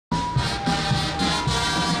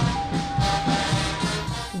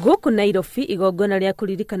Guku Nairobi igongona ria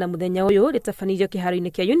kuririkana muthenya uyu ritafanirio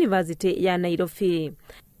kiharo-ini kia University ya Nairobi.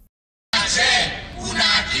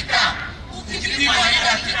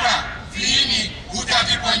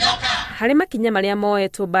 Hari makinya maria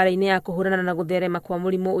moetwo bara-ini ya kuhurana na gutherema kwa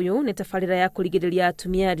murimu uyu ni tabarira ya kurigiriria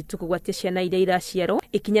atumia aritu kugwatia ciana iria iraciarwo,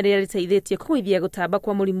 ikinya riria riteithĩtie kũgũithia gutamba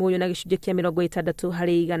kwa murimu uyu na gicunjĩ kia 60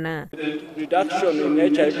 harĩ igana. Reduction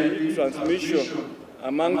in HIV transmission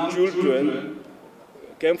among children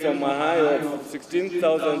came from a high of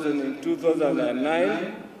 16,000 in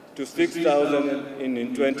 2009 to 6,000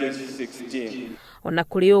 in 2016. Ona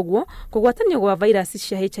kuri uguo kugwatanio gwa virus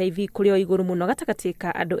cia HIV kuri o iguru muno gatagati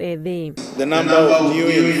ka andu ethi. The number of new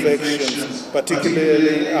infections,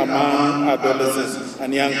 particularly among adolescents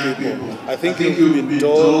and young people. I think you've been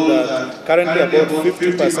told that currently about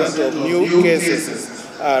 50% of new cases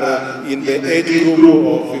are in the age group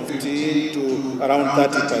of 15 to around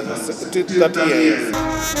 30 years.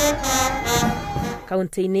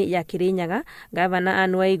 Kaunti-ini ya Kirinyaga, gabana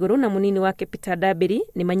andu waiguru na munini wake Peter Dabiri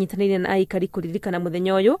ni manyitanirie na aikari kuririkana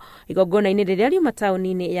muthenya uyu igongona-ini riria riuma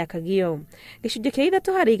tauni-ini ya Kagio. Gicunjĩ kia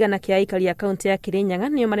 3 harĩ igana kia aikari ya kaunti ya Kirinyaga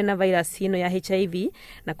nio mari na virus ino ya HIV,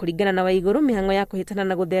 na kuringana na waiguru mihango ya kuhitana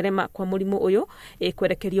na gutherema kwa murimu uyu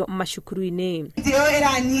ikwerekerio macukuru-ini. Iyo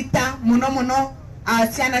iranyita muno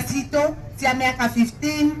ciana cito cia miaka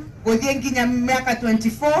 15 guthie nginya miaka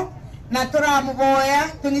 24 na turamuboya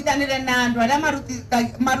tunyitanire na andu aria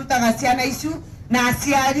marutaga ciana icu na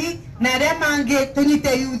aciari na aria mangi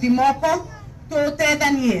tunyite yuthi moko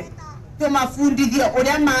tutethanie tumafundithie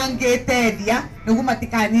uria mangitethia niguo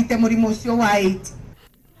matikanyite murimu ucio wa AIDS.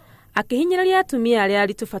 Akihinyĩrĩria atumia aria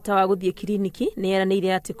aritu bata wa guthie kiriniki ni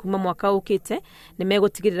eranĩire ati kuma mwaka ukite ni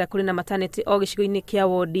megutigirira kuri na maternity o gicigo-ini kia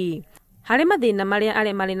wodi. Hari mathina maria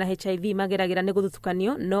aria mari na HIV mageragira ni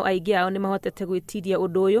guthutukanio, no aingi ao ni mahotete gwitiria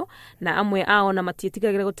undu uyu na amwe ao na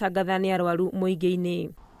matietigagira gutangatha ni arwaru muingi-ini.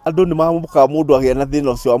 Andu ni mamuka mundu agia na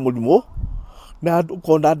thina ucio wa murimu na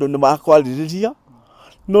ukona andu ni makwaririria,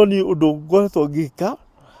 no ni undu ngoretwo ngika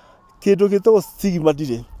kindu gitagwo stigma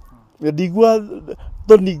ndire ndigua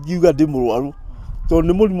toni ngiuga ndi murwaru to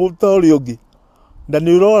ni murimu ta uri ungi na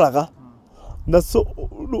ni uroraga na so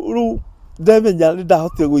ndamenya ni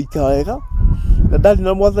ndahotire guikara wega na ndari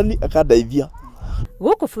na mwathani akandeithia.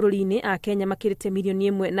 Guku bururi-ini a Kenya makirite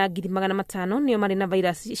milioni 1.5 nio mari na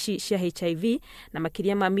virus ici cia HIV na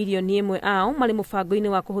makiria ma milioni 1 ao mari mubango-ini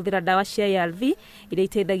wa kuhuthira dawa cia ARV iria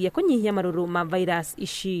iteithagia kunyihia maruru ma virus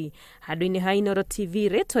ici. Handu-ini ha Inoro TV,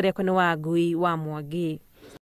 retwa riakwa ni Wangui wa Mwangi.